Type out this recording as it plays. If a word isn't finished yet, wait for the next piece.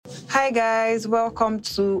Hi guys, welcome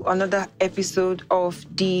to another episode of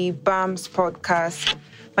the BAMS podcast.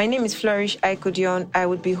 My name is Flourish Aikodion. I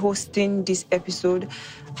would be hosting this episode.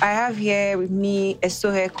 I have here with me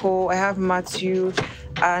Esoheko, I have Matthew,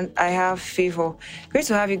 and I have Favor. Great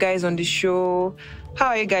to have you guys on the show. How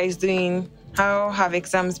are you guys doing? How have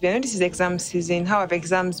exams been? I know this is exam season. How have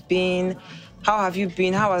exams been? How have you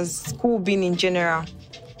been? How has school been in general?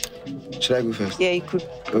 Should I go first? Yeah, you could.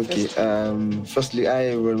 Okay. Firstly,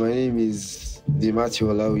 my name is Matthew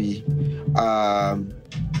Olawi.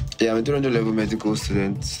 I'm a 200 level medical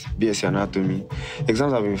student, BSc Anatomy.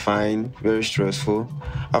 Exams have been fine, very stressful.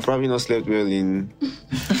 I've probably not slept well in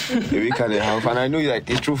a week and a half. And I know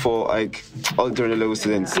it's true for all 200 level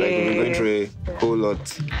students. We've been going through a whole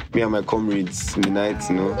lot. Me and my comrades in the night,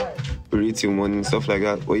 we read till morning, stuff like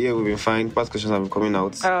that. But yeah, we've been fine. Past questions have been coming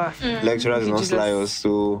out. Lecturers do not lie us.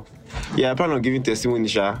 So yeah, I plan on giving testimony,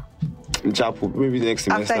 in chapel, maybe next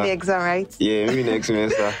semester. After the exam, right? Yeah, maybe next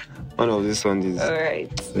semester. One of these Sundays. All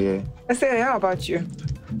right. So yeah. Speciale, how about you?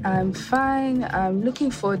 I'm fine. I'm looking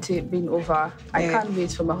forward to it being over. I can't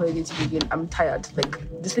wait for my holiday to begin. I'm tired.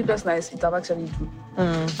 The sleepless nights, it have actually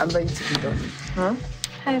done. I'm ready to be done. Huh?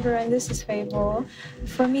 Hi everyone, this is Fable.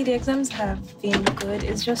 For me, the exams have been good.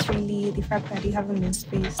 It's just really the fact that they haven't been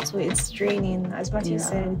spaced, so it's draining. As Matthew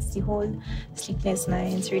said, it's the whole sleepless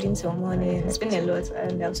nights, reading till morning. It's been a lot,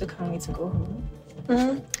 and I also can't wait to go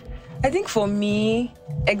home. I think for me,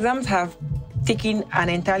 exams have taken an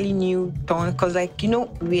entirely new turn because, we're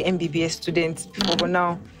MBBS students before, but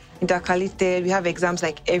now intercalated. We have exams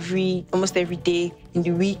almost every day in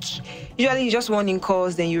the week. Usually you just one in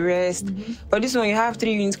course, then you rest. But this one, you have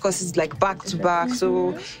 3 unit courses back to back.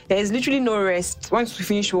 So there's literally no rest. Once we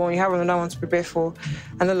finish one, you have another one to prepare for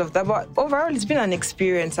and all of that. But overall, it's been an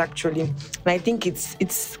experience actually. And I think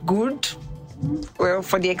it's good. Well,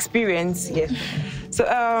 for the experience, yes. So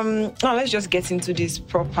now let's just get into this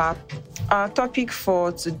proper. Our topic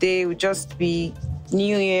for today will just be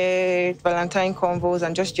New Year, Valentine convos,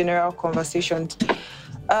 and just general conversations.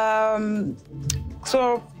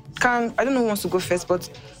 So I don't know who wants to go first, but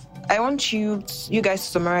I want you guys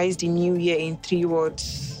to summarize the New Year in 3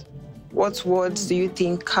 words. What words do you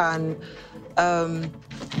think can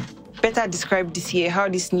better describe this year, how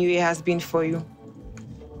this New Year has been for you?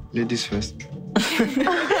 Ladies first.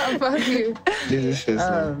 About you. Ladies first.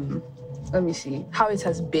 Let me see. How it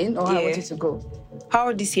has been or how I want it to go?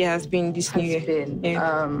 How this year has been, this New Year?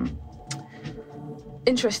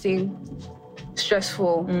 Interesting,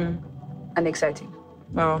 stressful, and exciting.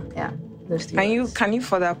 Wow. Yeah. Those 3 words. Can you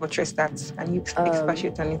further portray that? Can you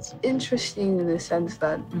expatiate on it? Interesting in the sense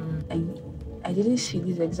that I didn't see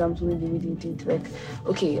these exams when they really did.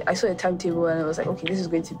 I saw a timetable and I was like, okay, this is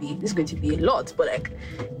going to be a lot. But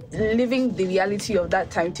living the reality of that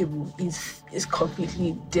timetable is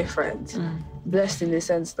completely different. Blessed in the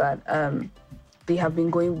sense that they have been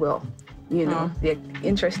going well. They're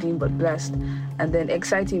interesting but blessed. And then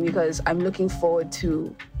exciting because I'm looking forward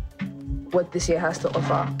to what this year has to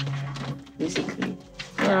offer, basically.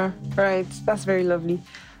 Yeah, right. That's very lovely.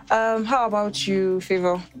 How about you,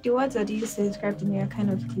 Favor? The words that you used to describe to me are kind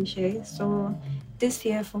of cliche. So this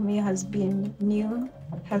year for me has been new,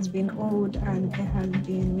 has been old, and it has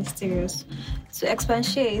been mysterious. To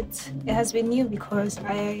expatiate, it has been new because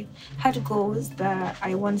I had goals that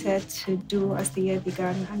I wanted to do as the year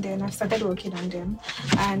began, and then I started working on them.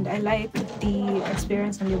 And I like the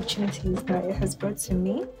experience and the opportunities that it has brought to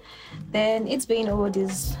me. Then it's been old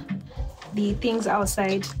is the things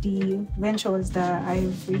outside the ventures that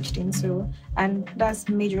I've reached into, and that's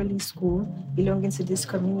majorly school, belonging to this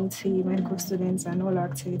community, medical students, and all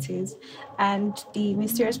activities. And the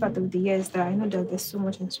mysterious part of the year is that I know that there's so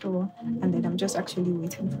much in store, and that I'm just actually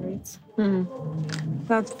waiting for it.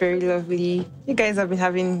 That's very lovely. You guys have been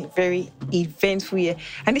having a very eventful year,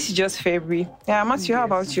 and this is just February. Yeah, Matthew, how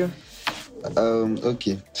about you?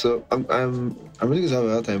 Okay. So I'm really going to have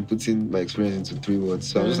a hard time putting my experience into 3 words.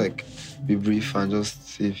 So I'll just be brief and just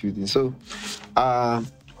say a few things. So at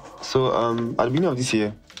the beginning of this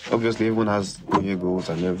year, obviously everyone has New Year goals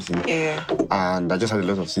and everything. Yeah. And I just had a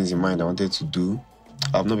lot of things in mind I wanted to do.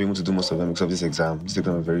 I've not been able to do most of them because of this exam. This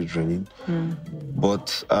exam is very draining.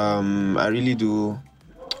 But I really do.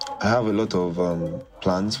 I have a lot of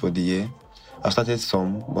plans for the year. I've started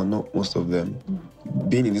some, but not most of them.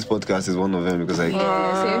 Being in this podcast is one of them because same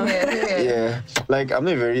here. I'm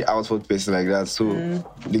not a very outward person like that. So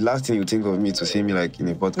the last thing you think of me to see me in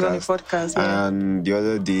a podcast. And the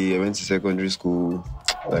other day I went to secondary school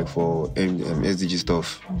for SDG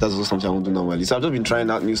stuff. That's also something I won't do normally. So I've just been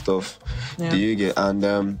trying out new stuff. Do you get?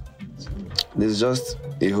 And there's just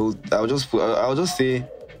a whole. I'll just say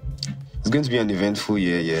it's going to be an eventful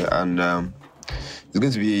year, and it's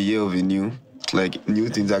going to be a year of new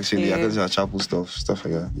things actually. Yeah. I can say chapel stuff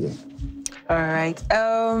like that. Yeah. All right.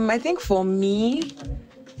 I think for me,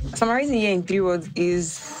 summarizing the year in 3 words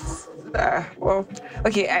is, I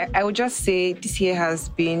would just say this year has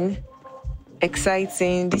been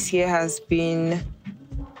exciting. This year has been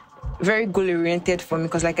very goal-oriented for me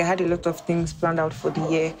because, like, I had a lot of things planned out for the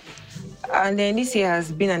year. And then this year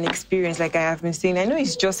has been an experience, like I have been saying. I know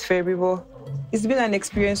it's just February, but it's been an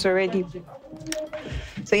experience already.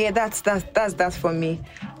 So yeah, that's that for me.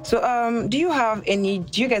 So do you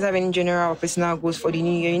guys have any general or personal goals for the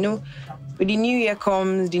new year? You know, when the new year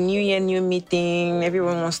comes, the new year, new meeting,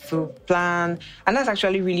 everyone wants to plan. And that's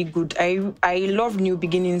actually really good. I love new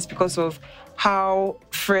beginnings because of how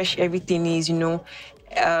fresh everything is, you know.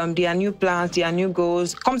 There are new plans, there are new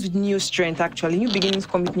goals. Comes with new strength, actually. New beginnings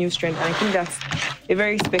come with new strength. And I think that's a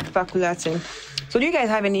very spectacular thing. So do you guys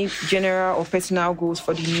have any general or personal goals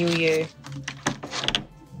for the new year?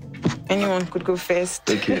 Anyone could go first.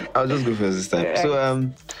 Okay, I'll just go first this time. Right. So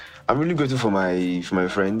I'm really grateful for my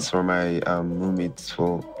friends, for my roommates,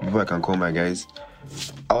 for people I can call my guys.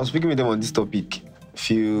 I was speaking with them on this topic a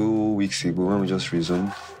few weeks ago when we just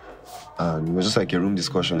resumed. And it was just like a room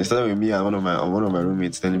discussion. It started with me and one of my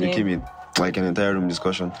roommates, then it became an entire room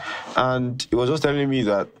discussion. And it was just telling me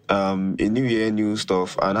that a new year, new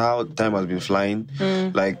stuff, and how time has been flying.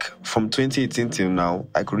 Like from 2018 till now,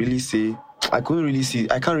 I can't really see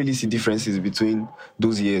differences between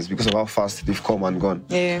those years because of how fast they've come and gone.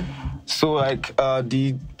 Yeah. So like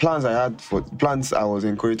the plans I was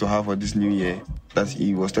encouraged to have for this new year that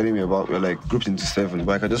he was telling me about were like grouped into 7,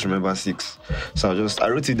 but I can just remember 6. So I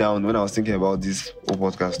wrote it down when I was thinking about this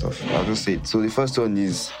whole podcast stuff. I'll just say it. So the first one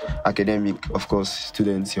is academic, of course.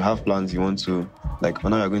 Students, you have plans you want to, like,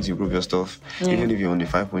 now you're going to improve your stuff. Even if you're on the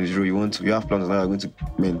 5.0, you have plans now you're going to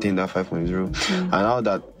maintain that 5.0. And now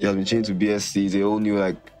that you have been changed to BSc, it's a whole new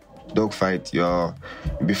like dogfight.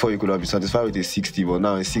 Before you could have been satisfied with a 60, but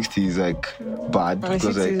now a 60 is like bad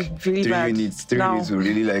because like really 3 bad. Units will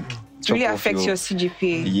really like really affects your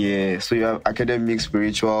CGPA. Yeah, so you have academic,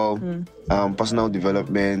 spiritual, personal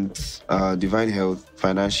development, divine health,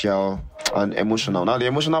 financial, and emotional. Now, the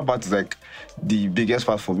emotional part is like the biggest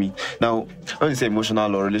part for me. Now, when you say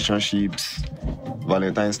emotional or relationships,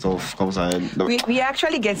 Valentine stuff comes and we are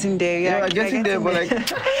actually getting there. Yeah, getting there, but like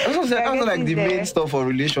that's not like the main stuff for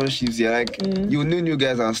relationships. Yeah, like you knew new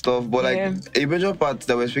guys and stuff, but like a major part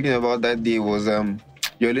that we're speaking about that day was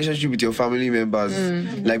your relationship with your family members,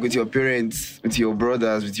 like with your parents, with your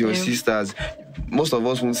brothers, with your sisters. Most of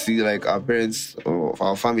us won't see like our parents or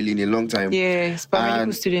our family in a long time. Yeah,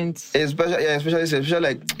 medical students. Especially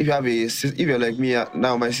like if you're like me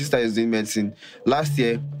now, my sister is doing medicine. Last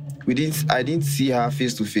year, I didn't see her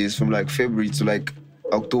face to face from like February to like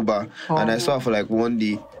October, and I saw her for like 1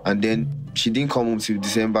 day, and then she didn't come home till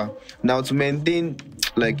December. Now to maintain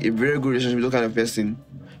like a very good relationship with that kind of person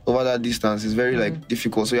over that distance is very like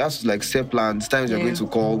difficult. So you have to like set plans, times you're going to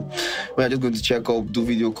call, when you're just going to check up, do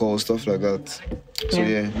video calls, stuff like that. So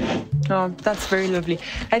Oh, that's very lovely.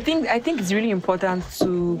 I think it's really important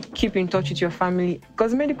to keep in touch with your family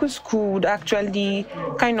because medical school would actually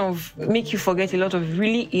kind of make you forget a lot of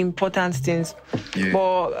really important things. Yeah.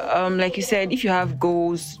 But like you said, if you have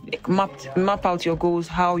goals, like map out your goals,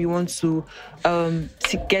 how you want to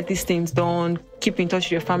get these things done. Keep in touch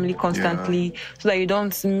with your family constantly so that you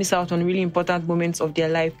don't miss out on really important moments of their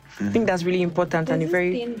life. I think that's really important and a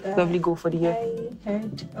very lovely goal for the year. I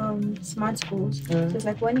heard SMART goals. So it's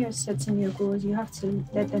like when you're setting your goals, you have to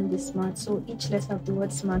let them be SMART. So each letter of the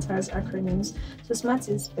word SMART has acronyms. So SMART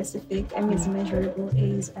is specific, M is measurable,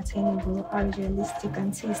 A is attainable, R is realistic,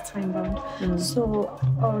 and T is time-bound. So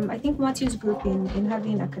I think Matthew's group in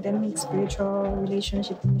having academic, spiritual,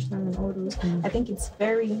 relationship, emotional, and all those, I think it's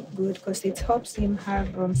very good because it helps him have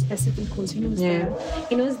specific goals. He knows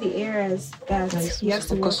the areas that he has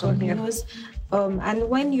to work on. He knows, and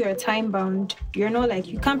when you're time bound, you're not like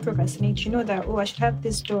you can't procrastinate. You know that I should have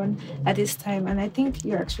this done at this time, and I think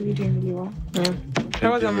you're actually doing really well. Yeah,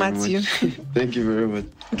 that was on Matthew. Thank you very much.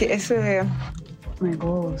 Okay, so my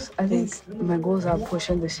goals. I think my goals are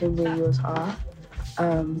pushing the same way yours are.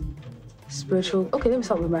 Spiritual. Okay, let me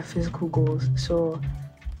start with my physical goals. So.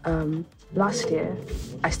 Last year,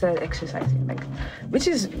 I started exercising, which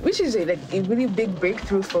is a really big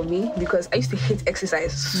breakthrough for me because I used to hate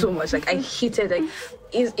exercise so much. Like I hated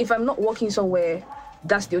if I'm not walking somewhere,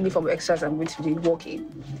 that's the only form of exercise I'm going to be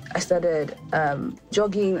walking. I started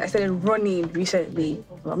jogging. I started running recently.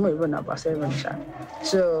 Well, I'm not a runner, but I started running.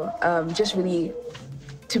 So just really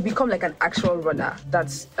to become like an actual runner.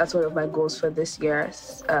 That's one of my goals for this year.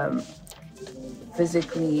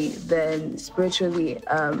 physically, then spiritually.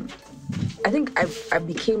 I think I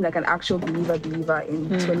became like an actual believer in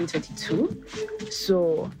 2022.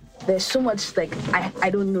 So there's so much like I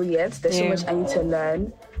don't know yet. There's so much I need to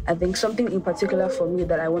learn. I think something in particular for me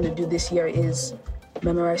that I want to do this year is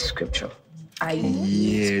memorize scripture.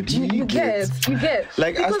 You get.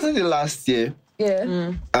 Like, I started last year.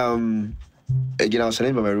 Yeah. Again, I was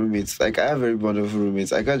telling by my roommates. Like, I have very wonderful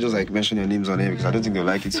roommates. I can't just like mention their names on here because I don't think they'll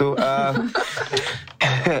like it. So,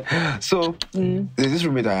 there's this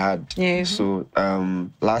roommate I had. Yeah. So,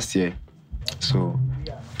 last year, so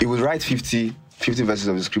he would write 50 verses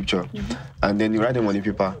of the scripture, and then you write them on the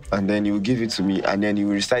paper, and then you will give it to me, and then you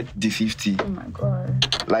will recite the 50. Oh my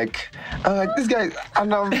God. Like, I'm like, this guy,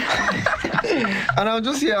 and I'm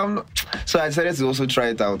just here. So I decided to also try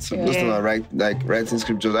it out. So just writing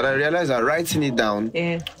scriptures, and I realized that writing it down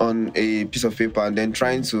on a piece of paper and then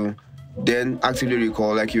trying to then actively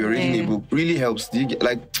recall, like you're reading a book, really helps.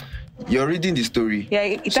 You're reading the story. Yeah,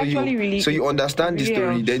 it's actually really. So you understand the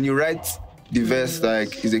story, helps. then you write the verse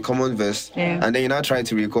like is a common verse, and then you now try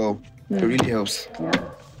to recall. It really helps. Yeah.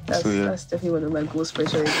 That's definitely one of my goals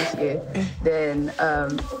spiritually this year. Then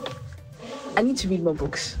I need to read more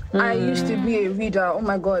books. I used to be a reader. Oh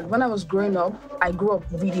my God. When I was growing up, I grew up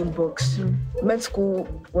reading books. Med school,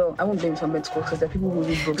 well, I won't blame it on med school because there are people who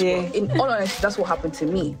read books. But in all honesty, that's what happened to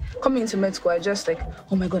me. Coming into med school, I just like,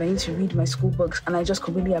 oh my God, I need to read my school books. And I just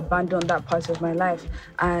completely abandoned that part of my life.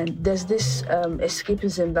 And there's this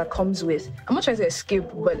escapism that comes with, I'm not trying to escape,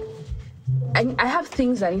 but I have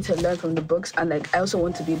things I need to learn from the books, and like I also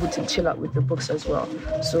want to be able to chill out with the books as well.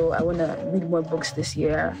 So I want to read more books this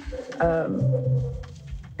year.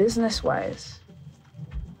 Business-wise,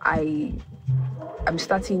 I'm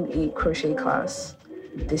starting a crochet class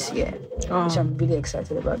this year, which I'm really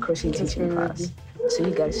excited about. Crochet teaching class. So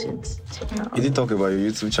you guys should check it out. You didn't talk about your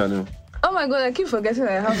YouTube channel. Oh my God, I keep forgetting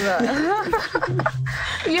I have that.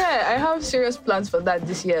 Yeah, I have serious plans for that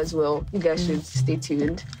this year as well. You guys should stay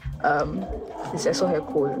tuned. It's I saw her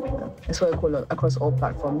call across all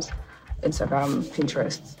platforms, Instagram,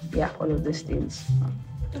 Pinterest, all of these things.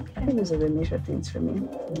 I think those are the major things for me.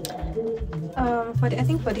 I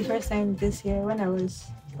think for the first time this year, when I was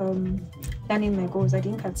planning my goals, I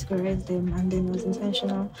didn't categorize them, and then it was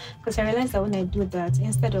intentional because I realized that when I do that,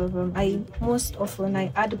 instead of most often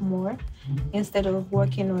I add more instead of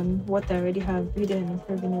working on what I already have, building and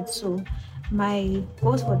improving it. So my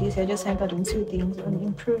goals for this year just centered on two things: on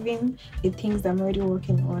improving the things that I'm already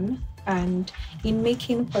working on, and in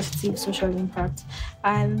making positive social impact.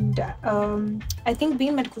 And I think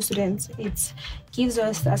being medical students, it gives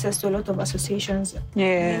us access to a lot of associations.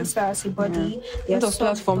 As a body. A lot of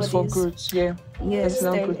platforms for growth. Yes,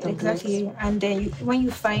 exactly. And then when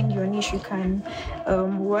you find your niche, you can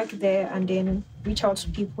work there and then reach out to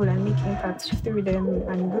people and make impact through them.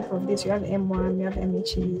 And group of this, you have M1, you have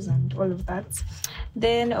MHEs and all of that.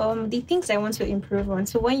 Then the things I want to improve on.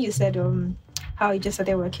 So when you said how I just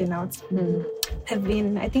started working out,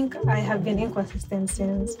 I think I have been inconsistent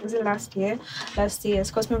since, was it last year?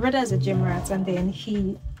 Because my brother is a gym rat, and then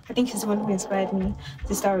I think he's the one who inspired me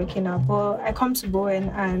to start working out. But I come to Bowen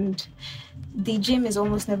and the gym is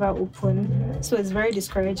almost never open, so it's very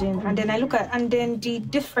discouraging. And then then the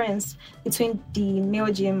difference between the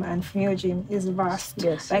male gym and female gym is vast.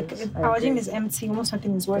 Yes, our gym is empty, almost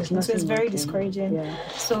nothing is working, so it's very discouraging.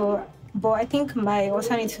 But I think my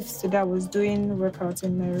alternative to that was doing workouts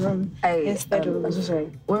in my room instead of. I'm so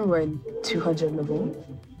sorry. When we were in 200 level,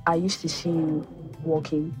 I used to see you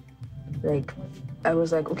walking. Like, I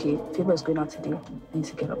was like, okay, Faber is going out today. I need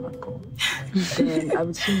to get up and go. Then I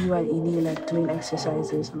would see you and Ini like doing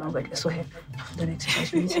exercises, and I was like, I saw her doing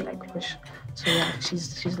exercise. We need to like push. So yeah,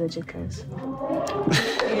 she's legit, guys.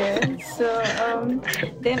 So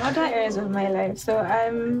then other areas of my life. So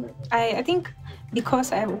I think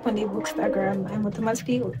because I've opened a bookstagram, I'm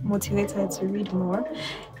automatically motivated to read more.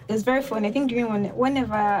 It's very fun. I think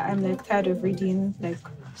whenever I'm like tired of reading like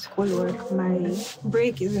schoolwork, my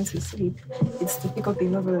break isn't to sleep, it's to pick up a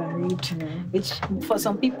novel and read, which for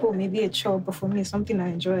some people may be a chore, but for me it's something I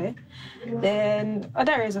enjoy. Then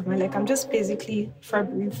other areas of my life, I'm just basically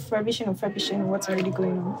refurbishing what's already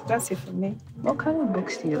going on. That's it for me. What kind of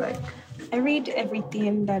books do you like? I read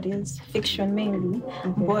everything that is fiction mainly,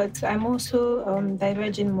 but I'm also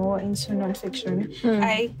diverging more into non-fiction.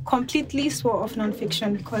 I completely swore off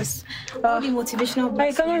non-fiction because all the motivational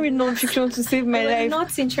books... I cannot read non-fiction to save my life.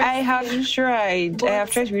 Not interesting. I have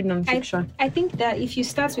tried to read non-fiction. I think that if you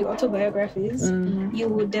start with autobiographies, you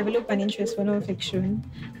will develop an interest for non-fiction.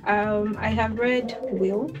 I have read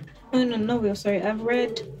I've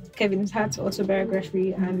read Kevin Hart's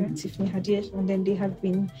autobiography and Tiffany Haddish, and then they have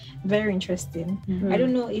been very interesting. I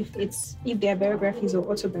don't know if they are biographies or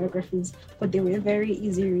autobiographies, but they were very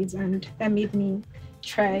easy reads, and that made me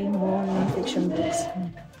try more non-fiction books.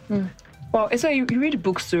 Wow, so you read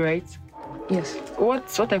books too, right? Yes. What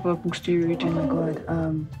type of books do you read? Oh my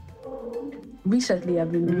God. Recently,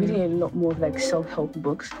 I've been reading a lot more of like self-help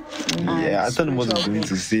books. Yeah, I thought I was going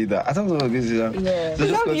to say that. I thought I was going to say that.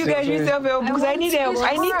 Yeah. How do you guys read self-help books? I need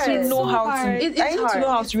to know how to. It's I need to know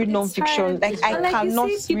how hard. to read non-fiction. Like I And cannot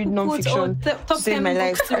you see read people put, non-fiction top to save 10 my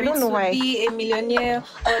life. books to I don't read know to why. be a millionaire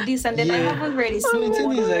or this, and then I haven't read a the single thing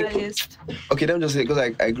one is, on like, the list. Okay, let me just say, because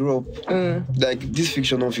like I grew up, like this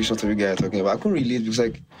fiction, non-fiction story guy talking about, I couldn't relate because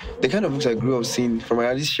like the kind of books I grew up seeing from my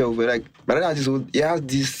daddy's shelf, where like my dad had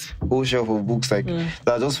this whole shelf of books like that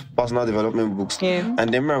are just personal development books. Yeah.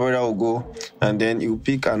 And then my brother will go and then he'll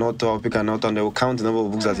pick an author, and they will count the number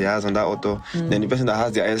of books that he has on that author. Then the person that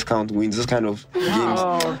has the highest count wins. Those kind of games.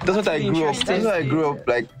 That's what I grew up. That's what I grew up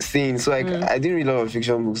like seeing. So like I didn't read a lot of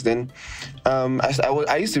fiction books then.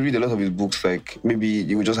 I used to read a lot of his books. Like maybe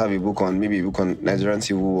you would just have a book on Nigerian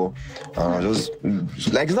Civil War. Just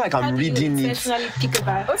like it's not like I'm reading it. Intentionally pick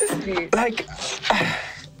about. Like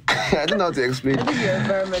I don't know how to explain. I think the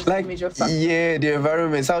environment is a major factor. Yeah, the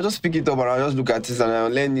environment. So I'll just pick it up and I'll just look at it and I'll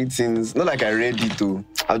learn new things. Not like I read it too.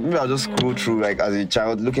 Maybe I'll just scroll through like as a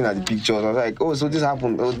child, looking at the pictures. I was like, oh, so this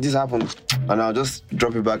happened. Oh, this happened. And I'll just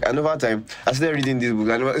drop it back. And over time, I started reading this book.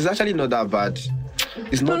 And it's actually not that bad.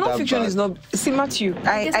 It's not that non-fiction bad. is not. See, Matthew,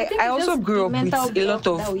 Yes, I think also just grew the up with mental a lot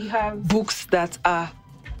block that of we have. books that are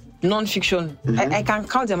non-fiction. I can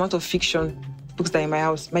count the amount of fiction books that are in my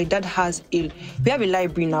house. My dad has we have a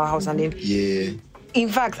library in our house, and then in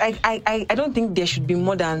fact, I don't think there should be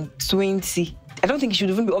more than 20. I don't think it should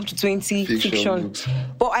even be up to 20 fiction. books.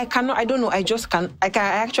 But I cannot. I don't know. I just can't. I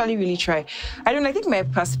actually really try. I don't. I think my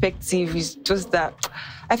perspective is just that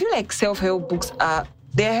I feel like self-help books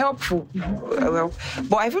they're helpful, well,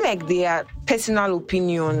 but I feel like they are personal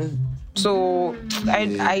opinion. So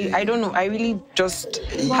I don't know. I really just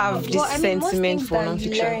have this sentiment for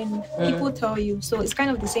non-fiction. People tell you, so it's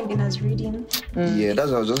kind of the same thing as reading. Yeah,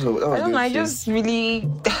 that's what I was just. I don't know. I just really.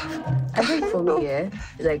 I think for me,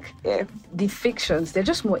 the fictions, they're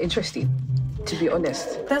just more interesting, to be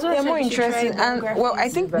honest. That's what They're more interesting, and well, I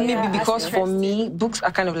think maybe because for me, books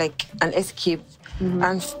are kind of like an escape.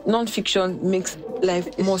 And non-fiction makes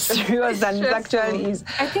life more serious than it actually is.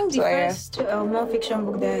 I think the first non-fiction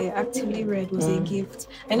book that I actively read was a gift.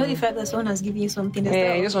 I know the fact that someone has given you something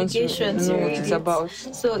that's you just want to know what it's about.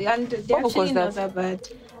 So, and they're actually not that bad.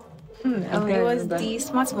 It was The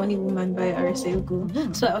Smart Money Woman by Arisa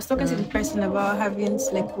Ugo. So I was talking to the person about having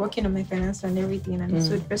like working on my finance and everything, and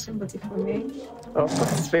so the person bought it for me. Oh,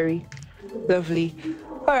 that's very lovely.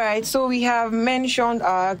 All right, so we have mentioned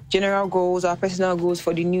our general goals, our personal goals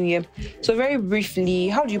for the new year. So very briefly,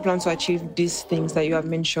 how do you plan to achieve these things that you have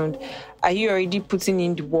mentioned? Are you already putting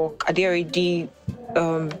in the work? Are there already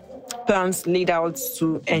plans laid out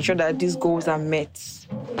to ensure that these goals are met?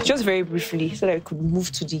 Just very briefly, so that we could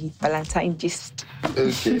move to the Valentine gist.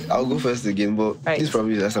 Okay, I'll go first again, but this is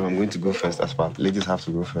probably the last time I'm going to go first. As far ladies have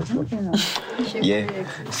to go first. Yeah.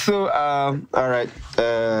 So, all right.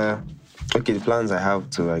 Okay, the plans I have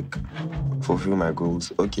to like fulfill my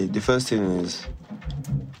goals. Okay, the first thing is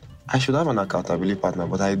I should have an accountability partner,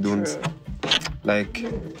 but I don't. Like,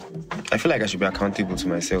 I feel like I should be accountable to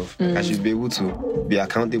myself. I should be able to be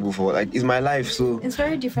accountable for like it's my life. So it's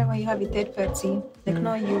very different when you have a third party, like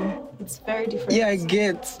not you. It's very different. Yeah, I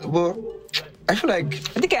get, but I feel like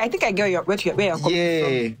I think I get where you're coming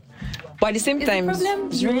from. But at the same time,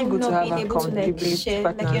 it's really good to have accountability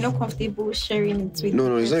partners. Like, you're not comfortable sharing it with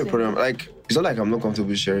No, it's not a problem. Like, it's not like I'm not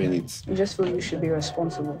comfortable sharing it. You just feel you should be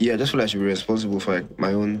responsible. Yeah, I just feel like I should be responsible for like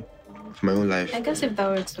my own life. I guess if that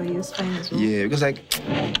works for you, it's fine as well. Yeah, because like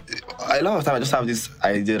a lot of time I just have this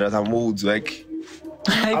idea that I'm old. Like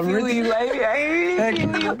I feel you. I really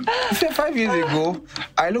feel you. Say 5 years ago,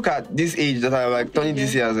 I look at this age that I'm like turning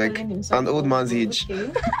this year as like an old man's age.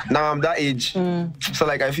 Okay. Now I'm that age, so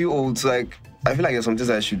like I feel old. So like I feel like there's some things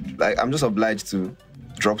I should like. I'm just obliged to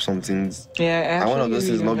drop some things. Yeah, and one of those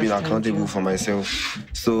things is not being accountable for myself.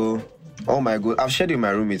 So oh my god, I've shared with my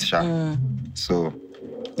roommates, So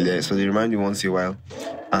yeah, so they remind me once in a while.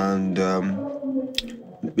 And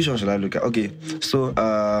which one should I look at? Okay, so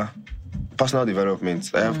personal development.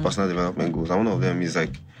 I have personal development goals, and one of them is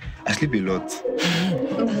like I sleep a lot.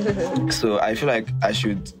 So I feel like I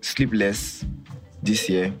should sleep less this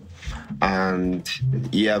year. And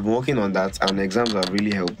yeah, I've been working on that, and exams have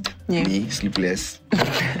really helped me sleep less.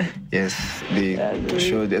 Yes, they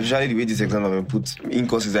showed, especially the way this exam have been put in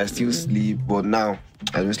courses, I still sleep, but now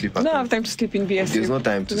I don't sleep at I don't all. have time to sleep in BS. There's no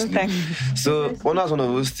time to sleep. So one of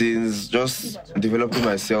those things, just developing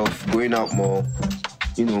myself, going out more,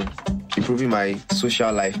 improving my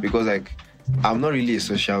social life, because like I'm not really a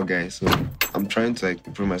social guy, so I'm trying to like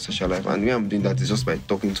improve my social life. And the way I'm doing that is just by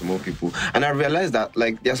talking to more people. And I realized that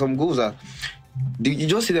like there are some goals that you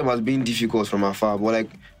just see them as being difficult from afar, but like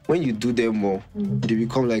when you do them more, they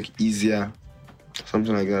become like easier.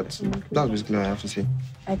 Something like that. That's basically what I have to say.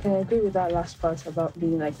 I can agree with that last part about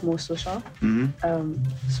being like more social.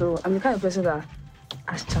 So I'm the kind of person that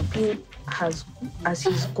as Champion as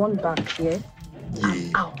he's gone back here,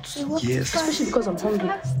 I'm out. Yes. Especially because I'm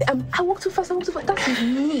hungry. I walk too fast. That's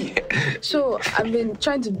me. So I've been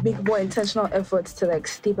trying to make more intentional efforts to like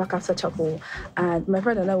stay back after chapel. And my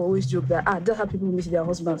friend and I will always joke that that's how people miss their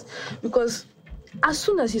husbands. Because as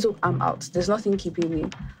soon as he's up, I'm out. There's nothing keeping me.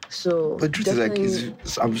 So but the truth is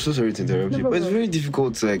like, I'm so sorry to interrupt you, but it's very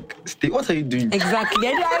difficult to like stay. What are you doing? Exactly.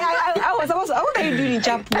 What are you doing in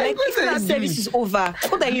chapel? Like, if that service is over,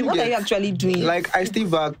 what are you actually doing? Like, I stay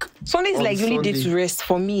back. Sunday is like the only day to rest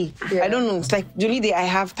for me. I don't know. It's like the only day I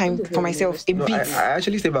have time for myself. A bit. I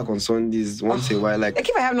actually stay back on Sundays once in a while. Like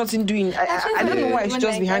if I have nothing doing, I don't know why I should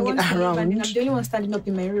just be hanging around. I'm the only one standing up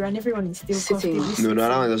in my room and everyone is still sitting. comfortable. No,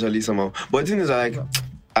 that one's actually somehow. But the thing is like,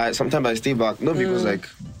 sometimes I stay back, not because like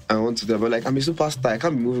I want to, but like I'm a superstar. I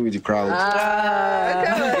can't be moving with the crowd.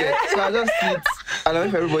 So I just sit and I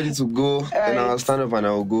wait for everybody to go, and I'll stand up and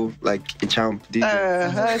I'll go like a champ.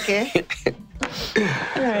 Okay.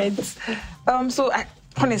 All right. So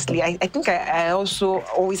honestly, I think I also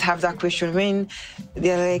always have that question when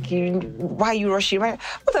they're like, why are you rushing?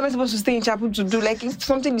 What am I supposed to stay in chapel to do? Like, if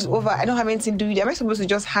something is over, I don't have anything to do. Am I supposed to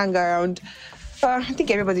just hang around? I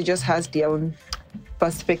think everybody just has their own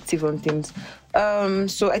perspective on things.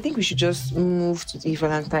 So I think we should just move to the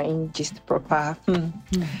Valentine gist proper.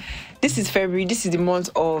 This is February. This is the month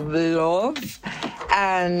of love,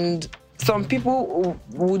 and some people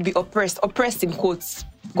would be oppressed in quotes,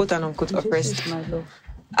 quote and unquote oppressed,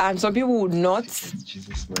 and some people would not.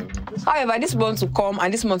 However, this month will come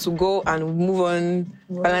and this month will go and we'll move on.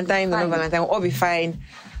 Valentine or no Valentine, we'll all be fine.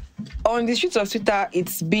 On the streets of Twitter,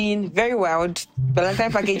 it's been very wild.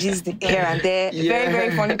 Valentine packages here and there, very,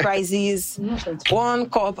 very funny prices. One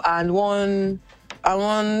cup and one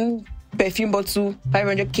perfume bottle,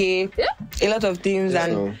 500k, a lot of things,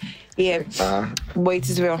 and but it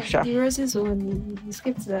is well, sure. The roses one, you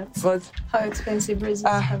skipped that. But how expensive roses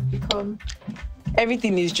have become.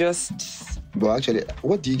 Everything is just. But actually,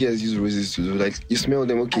 what do you guys use roses to do? Like, you smell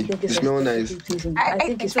them, okay? They smell nice. I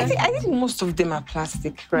think most of them are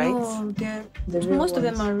plastic, right? No, most of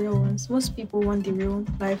them are real ones. Most people want the real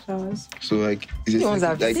live flowers. So, like, is it the ones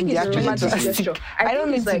that like, they actually plastic? I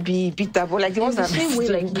don't mean to be bitter, but like the ones that the same way,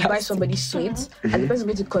 like you buy somebody sweet and the person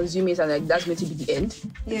going to consume it, and like that's going to be the end.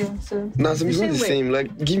 Yeah. So. Nah, so it's not the same.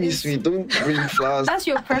 Like, give me sweet. Don't bring flowers. That's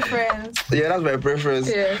your preference. Yeah, that's my preference.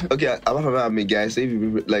 Yeah. Okay, apart from that, I'm a guy, so if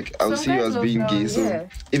you like, I'll see you as being gay. So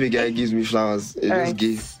if a guy gives me flowers,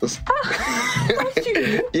 it's just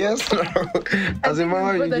gay. Yes, no. As a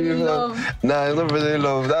man, you give me flowers. Nah, it's not brotherly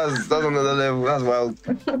love. That's another level. That's wild.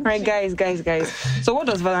 Alright, guys. So what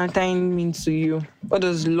does Valentine mean to you? What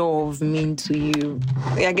does love mean to you?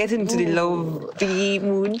 We are getting into the love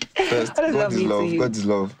mood. First, what does love mean to you? God is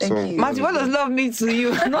love. Matthew, what does love mean to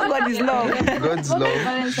you? Not God is love. God is love. What does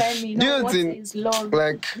Valentine mean? What is love?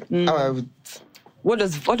 Like, what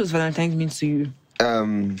does Valentine mean to you?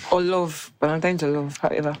 Or love, Valentine to love,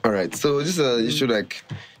 however. All right, so this is an issue like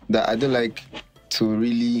that I don't like to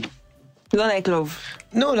really. You don't like love?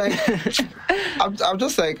 No, like I'm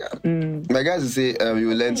just like my guys will say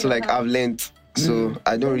you learn. So like I've learned, so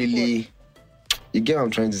I don't really. You get what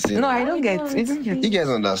I'm trying to say? No, I don't get. You guys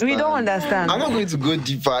understand? We don't understand. I'm not going to go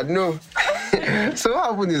deeper. No. So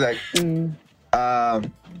what happened is like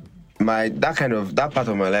that part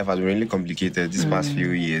of my life has been really complicated this past few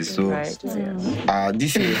years. So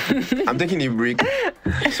this year I'm taking a break.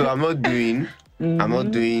 So I'm not doing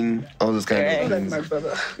all those kind of things. Like my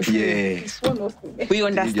brother. Yeah. We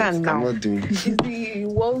understand now. I'm not doing. Is the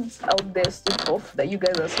world out there so tough that you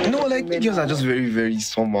guys are so No, like you guys are just very, very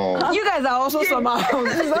somehow. You guys are also somehow.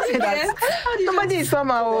 Somebody is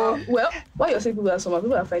somehow. Well, why you're saying people are somehow?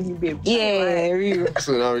 People are finding babe. Yeah, real.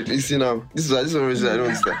 So now you see now. This is what I don't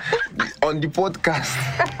understand. On the podcast.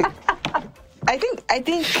 I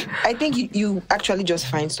think you actually just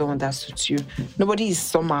find someone that suits you. Nobody is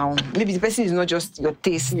somehow. Maybe the person is not just your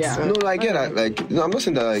taste. Yeah. No, I get that. Like, no, I'm not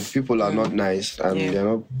saying that like people are not nice and they're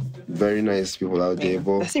not very nice people out there,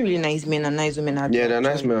 but I see really nice men and nice women out there. yeah, they're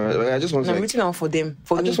nice men. Like, I just want to. I'm Like, rooting out for them.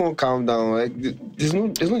 For I me. just want to calm down. Like, there's no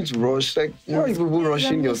need to rush. Like, you know, people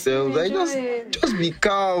rushing yourselves. Like, just be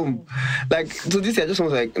calm. Like, so this year, I just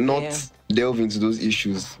want to like not delve into those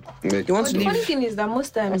issues. Like, You want to The funny leave? thing is that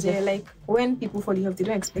most times, like when people fall in love, they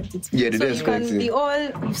don't expect it. Yeah, they so don't you can expect it. be all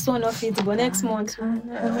you've sewn off it, but next month,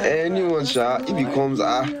 anyone, if it comes,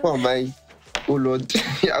 what am I? Oh Lord,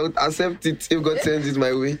 I would accept it if God sends it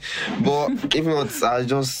my way. But if not,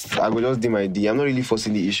 I will just do my D. I'm not really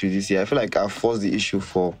forcing the issue this year. I feel like I've forced the issue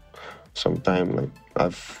for some time.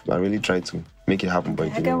 Like I really tried to make it happen,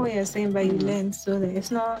 but I get what you're saying, but you learn, so that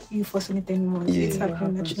it's not you forcing it anymore. Yeah. It's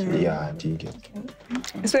happening naturally. Yeah, do you get?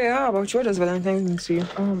 Okay. So how about you? What does Valentine's mean to you?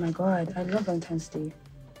 Oh my God, I love Valentine's Day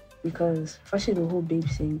because firstly the whole babe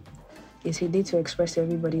thing. It's a day to express to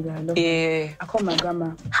everybody that I love them. Yeah. I call my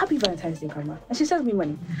grandma, Happy Valentine's Day, grandma. And she sends me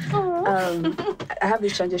money. I have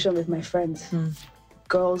this tradition with my friends.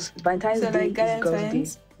 Girls, Valentine's So, Day like, is Girls' Day.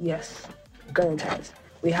 Valentine's? Yes, Valentine's.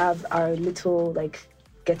 We have our little, like,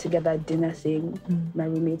 get-together dinner thing. My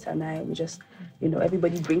roommates and I, we just,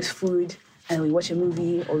 everybody brings food and we watch a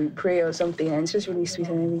movie or we pray or something. And it's just really sweet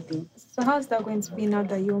and everything. So how's that going to be now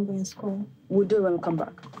that you won't be in school? We'll do it when we come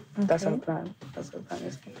back. That's Okay. our plan.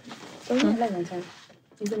 So yeah, I like Valentine's.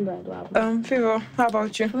 Even though I don't have Favor, how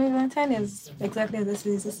about you? For me, Valentine is exactly as this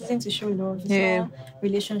is. It's a season to show love. It's Yeah. not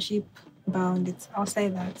relationship bound. It's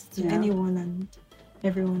outside that to anyone and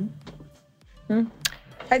everyone.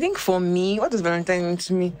 I think for me, what does Valentine mean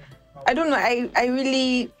to me? I don't know. I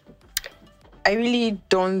really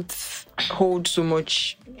don't hold so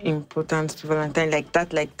much importance to Valentine like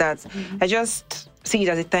that. I just see it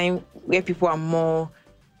as a time where people are more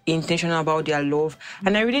intentional about their love,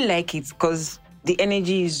 and I really like it because the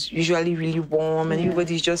energy is usually really warm and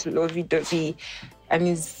everybody's just lovey-dovey and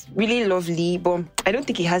it's really lovely, but I don't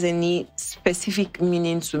think it has any specific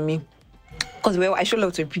meaning to me because I show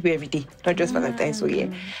love to people every day, not just Valentine's. So yeah.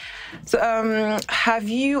 So have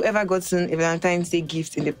you ever gotten a Valentine's Day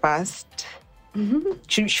gift in the past?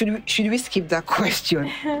 Should we skip that question?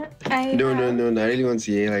 No. I really want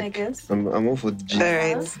to hear. Like, I guess. I'm all for the G. All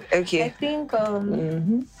right. Okay.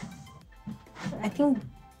 I think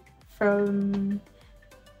from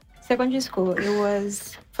secondary school it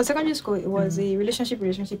was a relationship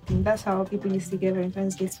thing. That's how people used to get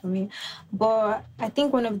Valentine's gifts for me. But I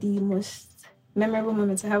think one of the most memorable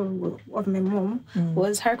moments I have of my mom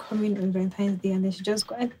was her coming on Valentine's Day and then she just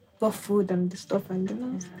got food and the stuff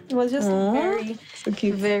and it was just very So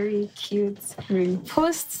cute. very cute. Really.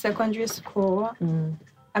 Post secondary school,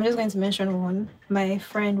 I'm just going to mention one. My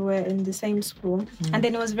friend were in the same school, and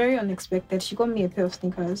then it was very unexpected. She got me a pair of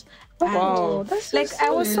sneakers. Wow, And, that's like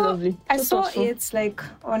I was so lovely. I So saw thoughtful. it like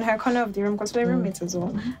on her corner of the room because we're roommates as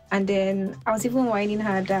well. And then I was even whining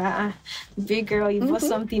her that big girl, you bought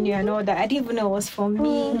something new and all that. I didn't even know it was for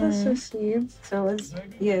me. That's so sweet. So it was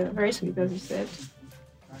very sweet as you said.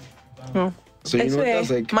 Oh. So I swear,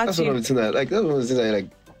 that's one of the things I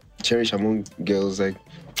cherish among girls. Like,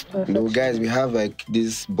 guys, we have like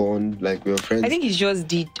this bond, like we're friends. I think it's just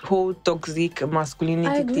the whole toxic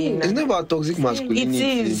masculinity thing. It's not about toxic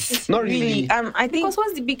masculinity. It is. Not really. I think Because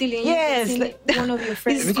what's the big deal in Yes, you like- getting one of your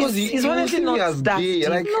friends? Because it's you honestly see me not as that gay. deep.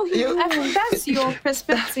 Like, That's your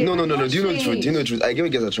perspective. No. Do you know the truth? Do you know the truth? I get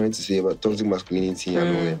what you guys are trying to say about toxic masculinity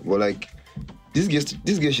and all that. But like, this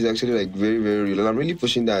girl, she's actually like very, very real. And I'm really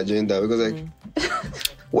pushing that agenda because like,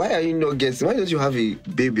 why don't you have a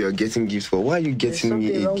baby or getting gifts for? Why are you getting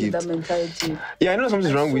me a Wrong with that gift? mentality. Yeah, I know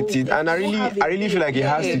something's wrong with it. And I really feel like it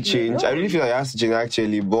has to change. I really feel like it has to change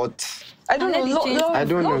actually. But I don't know. Let it change. I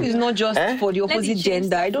don't love know. is not just for the Let it opposite change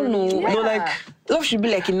gender. I don't know. Yeah. No, like love should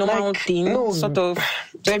be like a normal Like, thing, no. sort of.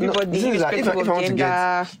 To everybody, the thing is that if irrespective of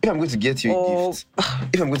gender. if I'm going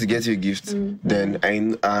to get you a gift, then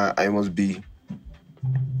I must be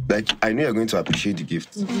like, I know you're going to appreciate the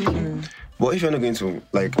gift. But if you're not going to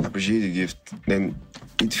like appreciate the gift, then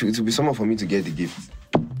it will be someone for me to get the gift.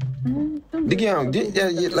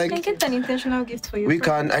 Like, Can get an intentional gift for you.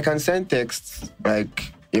 I can send texts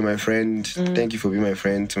like, "Hey, my friend, thank you for being my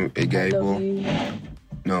friend," to a guy. Love you.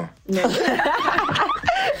 No.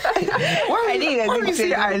 I think Why would you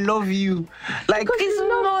say I love you? Like, it's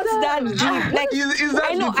not that deep. Like is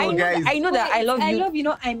that deep for guys? I know that I love you. I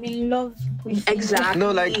love I'm in love with you. Exactly.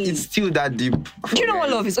 No, like, it's still that deep. Do you know what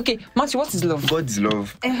love is? Okay, Matthew, what is love? God's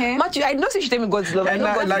love. Matthew, I don't say you tell me God's love. I know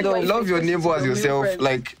God's Like, love. love your neighbor as Your yourself. friend.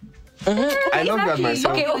 Like, I love God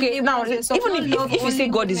myself. Okay. Now, even if you say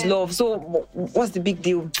God is love, so what's the big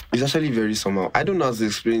deal? It's actually very somehow. I don't know how to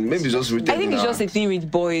explain. Maybe it's just written. I think it's just a thing with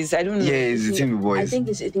boys. I don't know. Yeah, it's a thing with boys. I think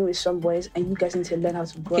it's a thing with some boys, and you guys need to learn how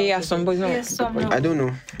to grow. Yeah, some boys. Yes, some I don't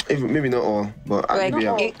know. Maybe not all, but Like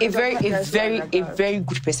maybe a very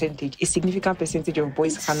good percentage, a significant percentage of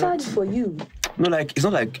boys It's cannot. sad for you. no, like it's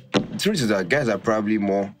not like the truth is that guys are probably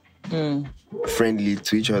more friendly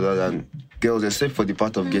to each other than girls, except for the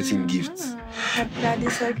part of getting gifts. I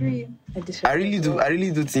disagree. I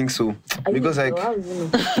really do think so. Because like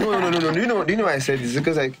no. Do you know why I said this?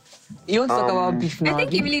 Because like You want to talk about beef now? I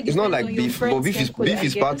think it really it's not depends like on your beef, but friends' beef circle,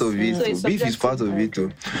 is I part of guess. it. So it's Beef is part of it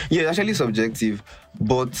too. Yeah, it's actually subjective.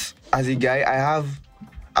 But as a guy, I have,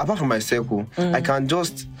 apart from my circle, I can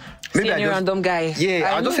just Maybe a random guy.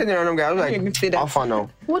 Yeah, I just send a random guy. I was like, how far now?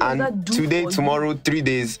 What does And that do today, for tomorrow, 3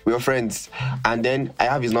 days, we're friends. And then I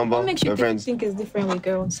have his number. What makes you we're friends. think it's different with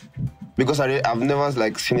girls? Because I've never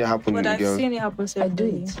like seen it happen But with I've girls. seen it happen. I do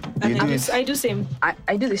separately. it. And You do it? I do same.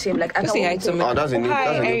 I do the same. Like I Just say hi to me. Oh, that's a new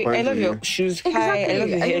Hi, point I love of your view. shoes. Exactly. Hi, I love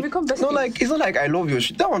your And you hair. become best No, friends. like it's not like I love your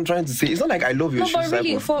shoes. That's what I'm trying to say. It's not like I love your No, shoes. but type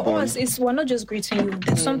really, of for bond. us, it's we're not just greeting you.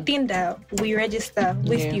 There's something that we register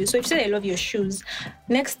with Yeah. you. So if you say I love your shoes,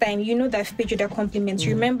 next time you know that I've paid you that compliment.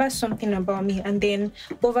 You remember something about me, and then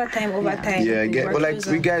over time, Yeah, I get, we're but like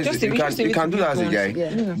closer. we guys, Just you can do that as a guy.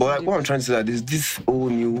 Yeah. But like what I'm trying to say that there's this whole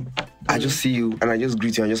new. I just see you and I just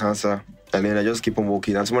greet you and just answer, and then I just keep on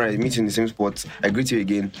walking. And tomorrow I meet you in the same spot. I greet you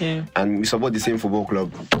again, and we support the same football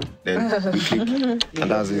club. Then we click,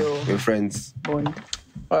 and that's it. We're friends. Bond.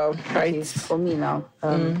 Wow, Okay, right. for me now,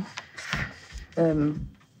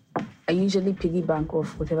 I usually piggyback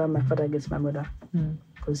off whatever my father gets my mother.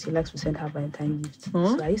 Because he likes to send her Valentine gifts.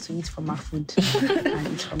 So I used to eat from her food and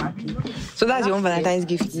eat from her pig. So that's your own Valentine's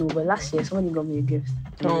gift. No, but last year somebody got me a gift.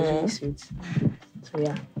 And it was really sweet. So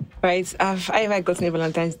yeah. Right. Have I ever gotten a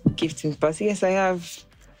Valentine's gift in the past? Yes, I have.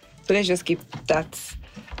 So let's just keep that.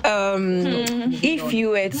 If you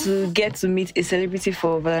were to get to meet a celebrity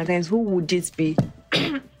for Valentine's, who would it be?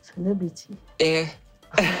 Celebrity. Yeah.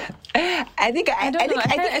 I think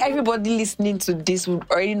everybody listening to this would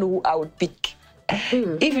already know who I would pick.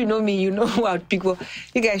 If you know me, you know who I would pick. Well,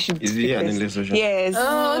 you guys should. Is he an illustration? Yes.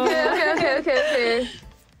 Oh, okay.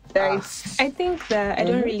 Right. I think that I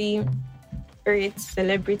don't really rate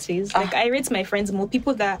celebrities. Like I rate my friends more,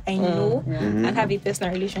 people that I know and have a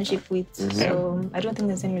personal relationship with. So I don't think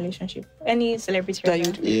there's any relationship, any celebrity. That rather,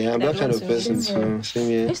 you'd- Yeah, I'm that kind of wants to person meet. too. Same I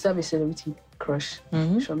here. used to have a celebrity crush,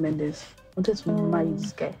 Shawn Mendes. Wanted to marry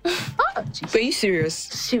this guy. Were you serious?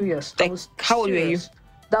 Serious. Like, I was how old were you? serious.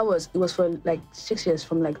 It was for like 6 years,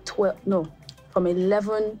 from like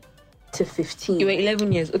 11 to 15. You were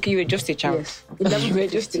 11 years. Okay, you were just a child. Yes, 11 You to were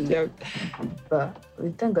just a 15. child. But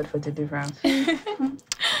we thank God for the difference.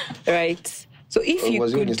 Right. So if you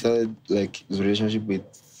Was he when he could. started like his relationship with?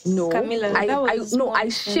 No, Camila, I that was I one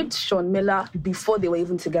shipped Sean Miller before they were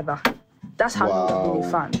even together. That's how long I've been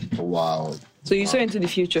a fan. Wow. So you saw into the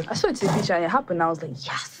future. I saw it in the picture and it happened. I was like,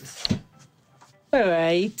 yes. All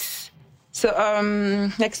right.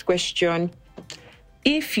 So next question.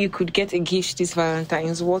 If you could get a gift this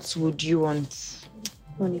Valentine's, what would you want?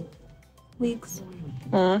 Money. Weeks.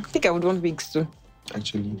 I think I would want wigs too.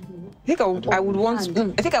 Actually, I think I would want.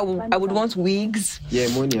 I think I would want wigs. yeah,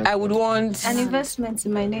 money. I would want. An investment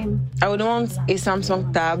in my name. I would want a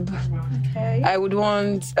Samsung tab. Okay. I would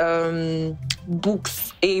want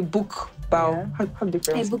books. A book. Wow. How do you A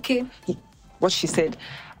pronounce it? bouquet. What she said.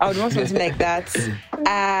 I would want something like that,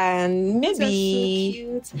 and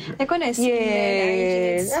maybe. So cute. Like when I see Yeah,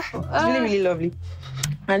 men, it's really, really lovely.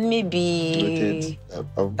 And maybe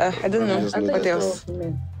I don't know what else.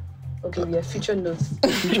 Okay, yeah, future notes.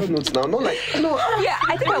 Future notes now, not like no. Yeah,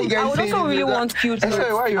 I think You guys I would say also this really and that. want cute. I'm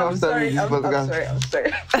sorry, why are you after me? This podcast? I'm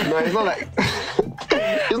sorry. No, it's not like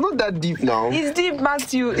it's not that deep now. It's deep,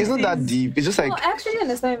 Matthew. It's not that deep. It's just like, No, I actually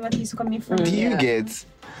understand where he's coming from. do you get?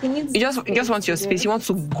 He needs You just want your space. You want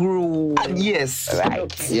to grow. Yes.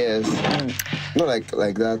 Right. Yes. Not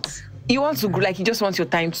like that. You want to grow. Like you just want your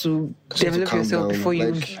time to Just to develop calm yourself down. before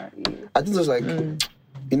you. Like, I think it's like,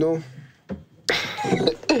 you know,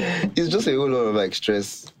 it's just a whole lot of like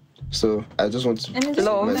stress. So I just want to And it's give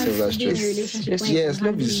Love. myself that nice to be in a stress. relationship when you Yes, can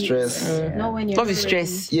love is handle stress. it. Not when you're Love is not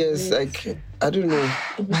stress. Yes, like I don't know.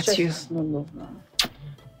 Matthew. No.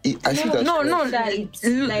 I see that. No, stress. no. That it's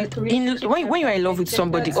like When you're in love with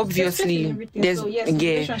somebody, obviously there's so yes, yeah.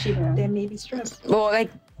 relationship there may be stress. Well, like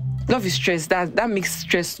love is stress. That makes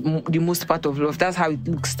stress the most part of love. That's how it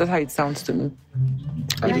looks. That's how it sounds to me.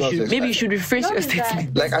 I don't know how to Maybe you explain. should rephrase your Not that-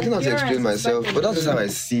 statement. Like I don't know how to explain Endurance is myself, something but that's just how I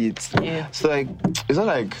see it. Yeah. So like, it's not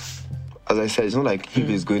like as I said, it's not like if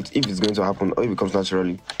it's going to happen or if it comes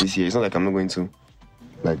naturally this year. It's not like I'm not going to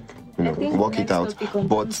work it out.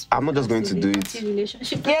 But I'm not just going to do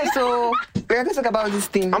it. Yeah, so we're going to talk about this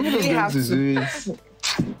thing. I'm not just going to do it.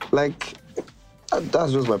 Like,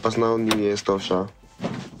 that's just my personal New Year stuff, Sha.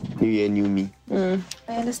 New Year, new me. I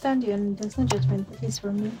understand you, and there's no judgment, at least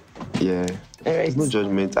from me. Yeah, there's no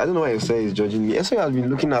judgment. I don't know why you say he's judging me. So you have been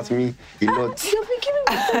looking at me a lot. You've been giving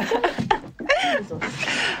me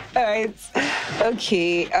All right.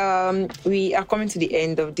 Okay. We are coming to the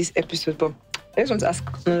end of this episode, but I just want to ask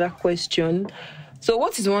another question. So,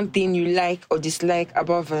 what is one thing you like or dislike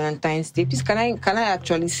about Valentine's Day? Please, can I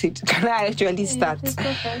actually sit? Can I actually start?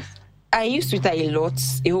 I use Twitter a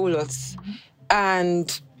whole lot,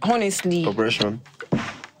 and honestly,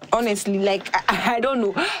 like I don't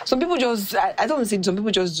know. Some people just I don't say some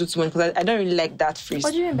people just do too much because I don't really like that phrase.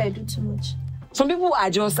 What do you mean by do too much? Some people are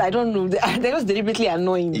just, I don't know, they're just deliberately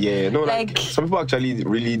annoying. Yeah, no, like some people actually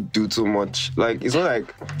really do too much. Like, it's not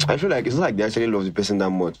like, I feel like it's not like they actually love the person that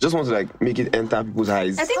much. Just want to like make it enter people's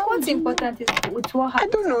eyes. I think what's important is with what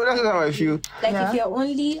happens. I don't know, that's how I feel. Like, if you're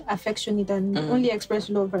only affectionate and only express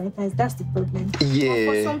love Valentine's, that's the problem. Yeah.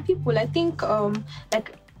 But for some people, I think,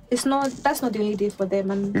 like, that's not the only day for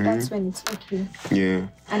them, and that's when it's okay. Yeah.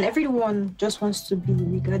 And everyone just wants to be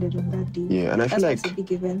regarded on that day. Yeah, and I feel like it's a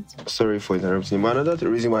big event. Sorry for interrupting, but another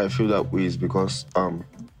reason why I feel that way is because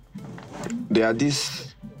there are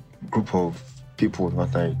this group of people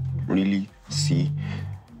that I really see.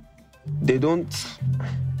 They don't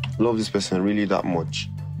love this person really that much,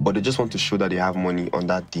 but they just want to show that they have money on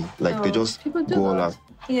that day. Like they just go all out.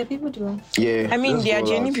 Yeah, people do. Yeah. I mean, they are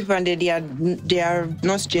genuine people and they are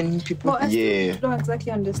not genuine people. But I still don't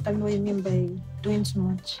exactly understand what you mean by doing too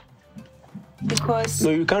much. Because...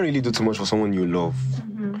 No, you can't really do too much for someone you love.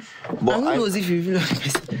 But who knows if you love the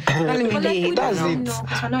person? That's it.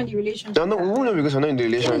 Because we're not in the relationship. No, we won't know because we're not in the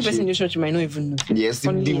relationship. The person in the relationship might not even know. Yes,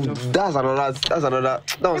 that's another.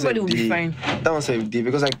 That one's everybody will be fine. That one's a day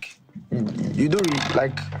because like you don't really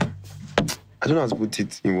like. I don't know how to put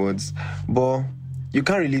it in words, but you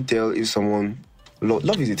can't really tell if someone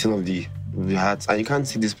love is a thing of the heart, and you can't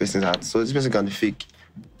see this person's heart. So this person can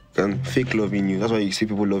fake love in you. That's why you see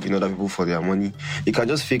people loving other people for their money. You can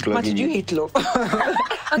just fake love in you. Did you hate love?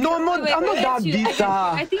 No, I'm not that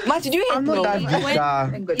bitter. Matt, did you hate love? I'm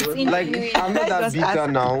not that bitter. Like, I'm not that bitter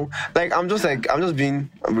now. Like, I'm just being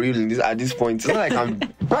real in this at this point. It's not like I'm.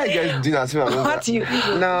 Why are you guys doing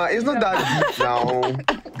that? Nah, it's not that deep now.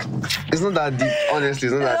 It's not that deep, honestly.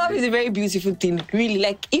 It's not that love deep. is a very beautiful thing, really.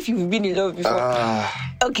 Like, if you've been in love before.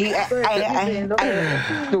 Okay, I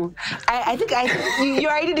think you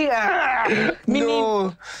already did. Meaning,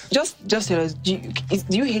 No. Just tell us, do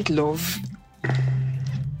you hate love?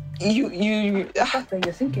 You The fact that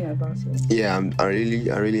you're thinking about it. Yeah, I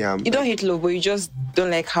really am. You don't hate love, but you just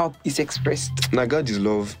don't like how it's expressed. Now, God is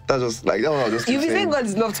love. That's just like that. Was just You've been saying God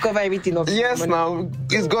is love to cover everything up. Yes, now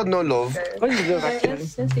is God not love? What is love actually?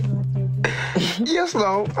 Yes,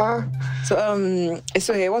 now.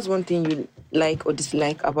 So here, what's one thing you like or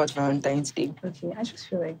dislike about Valentine's Day? Okay, I just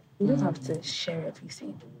feel like you don't have to share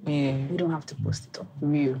everything. Yeah, You don't have to post it up.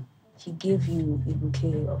 real. He gave you a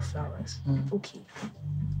bouquet of flowers. Okay.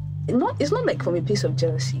 It's not like from a piece of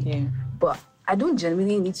jealousy. Yeah. But I don't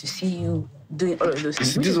genuinely need to see you doing all of those You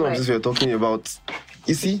things. see, which this is what why- we're talking about.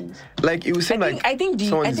 You see, like it would seem like I think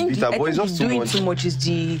someone is bitter, but it's just too doing much. too much is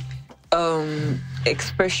the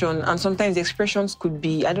expression, and sometimes the expressions could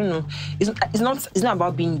be, I don't know, it's not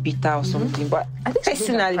about being bitter or something, but I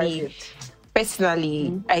think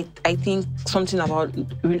personally, I think something about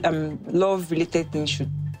love related things should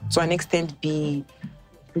to an extent be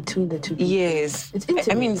between the two people. Yes, It's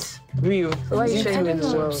intimate. I mean, it's real. So why are you sharing I it don't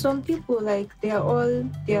as know. well? Some people, like, they are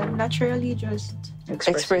naturally just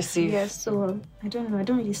Expressive. yes. So I don't know. I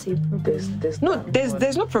don't really see a problem.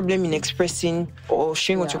 There's no problem in expressing or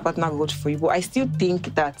showing what your partner got for you, but I still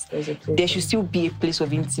think that there should still be a place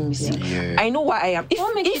of intimacy. Yeah. I know why I am.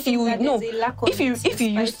 What makes If you you think that know, there's a lack of if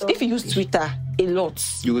you use Twitter a lot,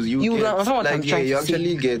 You understand what I'm get, like, trying you to say.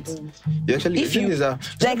 actually get. You actually. If the thing you is that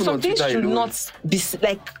like, people on some things Twitter should alone, not be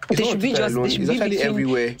like they not should be Twitter just alone, they should it's be actually between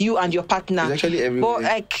everywhere. you and your partner. It's actually everywhere. But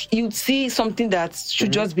like you see something that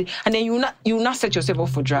should just be, and then you not set yourself up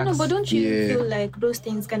for drags. No, but don't you Yeah. feel like those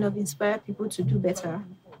things kind of inspire people to do better?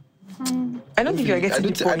 I don't think you are getting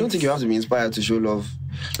the point. I don't think you have to be inspired to show love.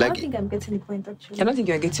 I Like, don't think I'm getting the point, actually. I don't think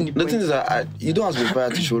you are getting the the point. thing is that you don't have to be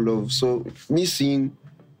inspired to show love. So me seeing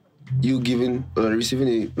you giving or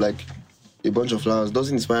receiving a bunch of flowers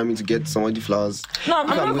doesn't inspire me to get somebody flowers. No, I'm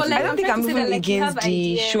If not. going to I don't think I'm trying to say even that, like, you against have the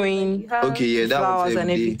ideas, showing like, you have Okay, yeah, that flowers was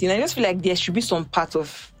and everything. I just feel like there should be some part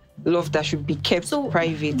of love that should be kept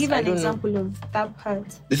private. Give I an don't example of that part.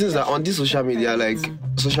 The thing is that on this social media,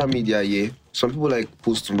 social media, some people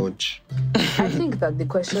post too much. I think that the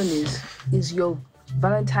question is your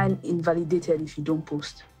Valentine invalidated if you don't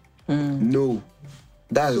post? No.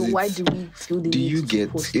 That's so it. why do we feel the need to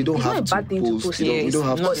post? You don't it's have not a bad thing to post. You don't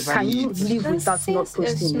have to. Can you live without not posting?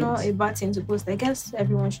 It's not a bad thing to post. I guess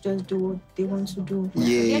everyone should just do what they want to do.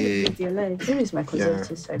 Yeah. Their life. Here is my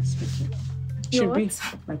conservative side speaking. Should be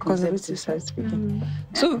my conservative side speaking.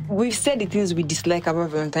 So we've said the things we dislike about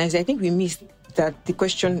Valentine's Day. I think we missed that the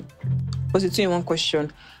question was a 2-in-1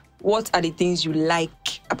 question. What are the things you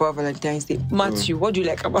like about Valentine's Day? Matthew, what do you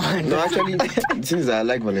like about Valentine's Day? No, actually, the thing is that I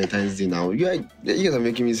like Valentine's Day now. You guys are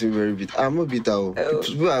making me seem very bitter. I'm not bitter.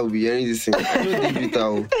 People will be hearing this thing. I'm not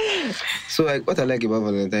bitter. So, what I like about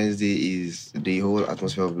Valentine's Day is the whole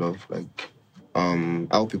atmosphere of love.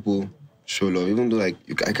 How people show love. Even though, I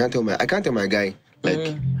can't tell my guy,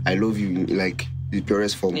 I love you in, the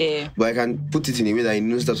purest form. Yeah. But I can put it in a way that he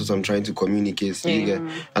knows that's what I'm trying to communicate. Yeah.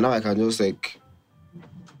 And now I can just,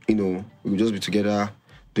 we'll just be together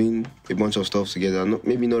doing a bunch of stuff together.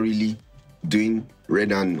 Maybe not really doing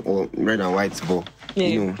red and white, but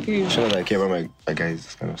sure that I care about my guys,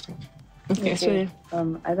 this kind of stuff. Okay, so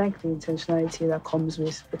I like the intentionality that comes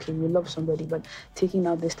with you love somebody, but taking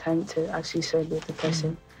out this time to actually celebrate the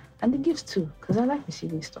person and the gifts too, because I like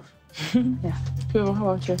receiving stuff. Yeah.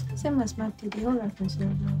 How about you? Same as Matthew, the whole atmosphere.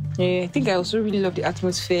 Yeah, I think I also really love the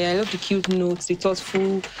atmosphere. I love the cute notes, the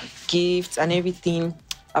thoughtful gifts, and everything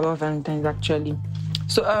about Valentine's actually.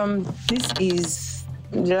 So this is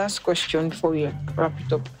the last question before we wrap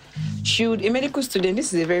it up. Should a medical student,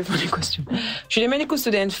 this is a very funny question, should a medical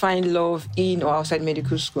student find love in or outside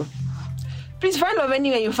medical school? Please find love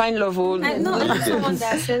anywhere you find love. I know someone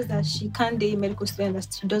that says that she can't date a medical student, that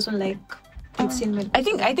she doesn't like fixing medical I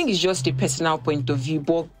think it's just a personal point of view,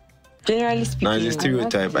 but generally speaking, no, it's a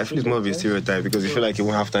stereotype. I feel it's more of a stereotype because you feel like it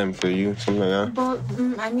won't have time for you, something like that. But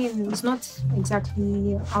it's not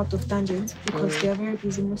exactly out of tangent because they are very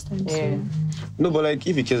busy most times. Yeah. So. No, but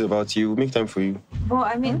if he cares about you, make time for you.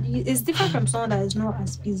 But it's different from someone that is not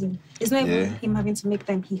as busy. It's not even him having to make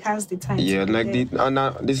time. He has the time. Yeah,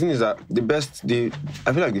 the thing is that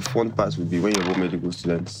I feel like the fun part would be when you're both medical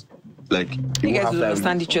students. You guys will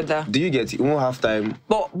understand each other. Do you get it? You won't have time.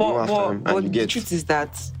 But the truth is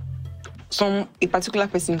that a particular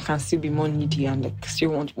person can still be more needy and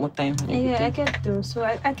still want more time. Yeah, I get though. So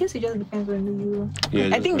I guess it just depends on you.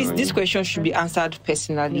 Yeah, I think this question should be answered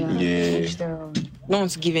personally. Yeah. Don't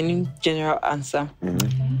want to give any general answer.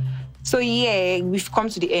 Mm-hmm. So we've come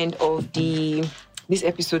to the end of this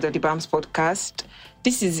episode of the BAMS podcast.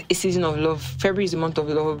 This is a season of love. February is a month of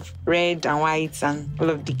love. Red and white and all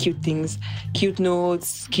of the cute things. Cute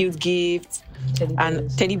notes, cute gifts,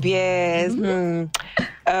 teddy bears,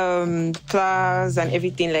 flowers and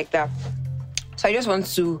everything like that. So I just want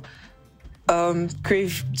to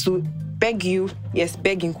beg you,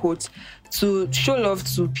 beg in quotes, to show love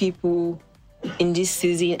to people in this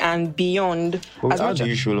season and beyond. How do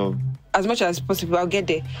you show love? As much as possible, I'll get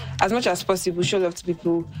there. As much as possible, show love to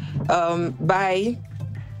people by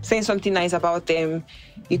saying something nice about them.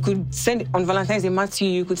 You could send on Valentine's Day, Matthew,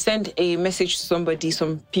 you could send a message to somebody,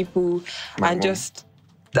 some people, just...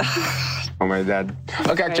 Oh, my dad.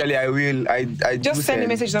 Okay, actually, I will. I just send a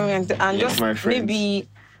message to someone and just maybe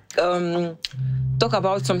talk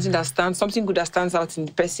about something good that stands out in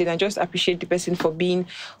the person and just appreciate the person for being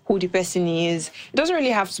who the person is. It doesn't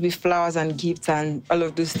really have to be flowers and gifts and all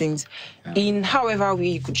of those things. In however way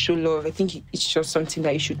you could show love, I think it's just something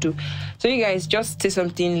that you should do. So you guys, just say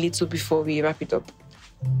something little before we wrap it up.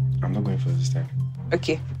 I'm not going for this time.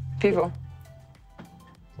 Okay. Favor.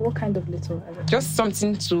 What kind of little? Just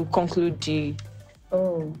something to conclude the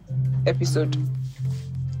episode.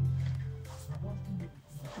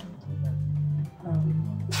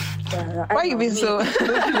 Why are you being so...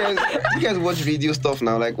 You guys watch radio stuff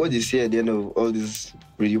now. What do you say at the end of all these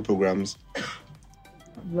radio programs?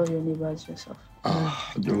 Love your neighbor as yourself.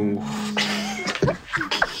 No.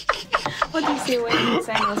 What do you say when you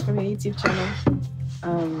sign us from your YouTube channel?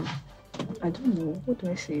 I don't know. What do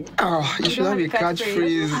I say? You should have a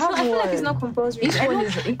catchphrase. I feel like it's not compulsory.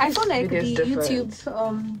 I feel like the different.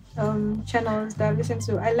 YouTube channels that I listen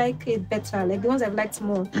to, I like it better. Like the ones I've liked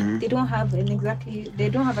more, they don't have an open. They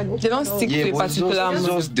don't stick to a particular.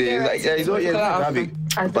 Just days. You don't have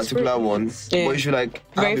a particular one, but you should have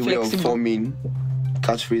a way of forming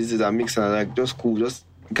catchphrases that mix and just cool. You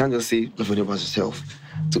can't just say love your neighbor as yourself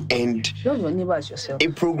to end. Love your neighbor as yourself. A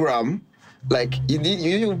program. You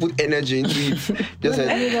need to put energy into it. Just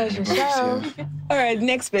yourself. All right,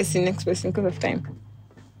 next person, because of time.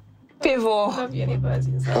 Favor. Love your neighbor as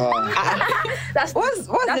yourself. What's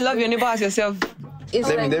the love your neighbor as yourself? It's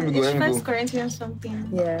Let me go. First Corinthians something.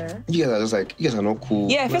 Yeah. You guys are just like, you guys are not cool.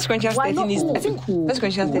 Yeah, First Corinthians Why 13 is. not? I think First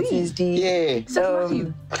Corinthians 13 is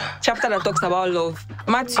the chapter that talks about love.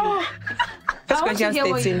 Matthew. I First want to Corinthians hear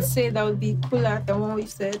what you 13. say that would be cooler than what we've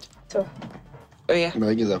said. Oh yeah. No,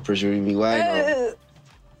 you guys are pressuring me. Why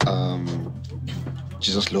not?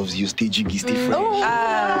 Jesus loves you. Stay jiggy, stay fresh.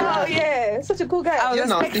 Oh yeah, such a cool guy. I was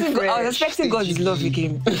Yeah, expecting God's love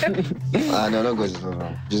again. No, not God's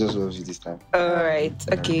love. Jesus loves you this time. All right.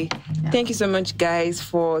 Okay. Thank you so much, guys,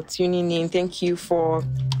 for tuning in. Thank you for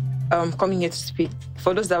coming here to speak.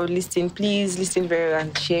 For those that would listen, please listen very well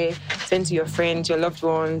and share. Send to your friends, your loved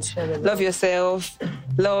ones. Love yourself.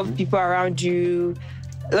 Love people around you.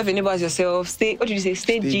 Love your neighbors yourself. Stay. What did you say?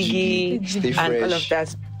 Stay jiggy. Stay and fresh. all of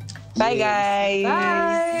that. Bye, guys.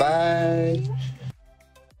 Bye. Bye.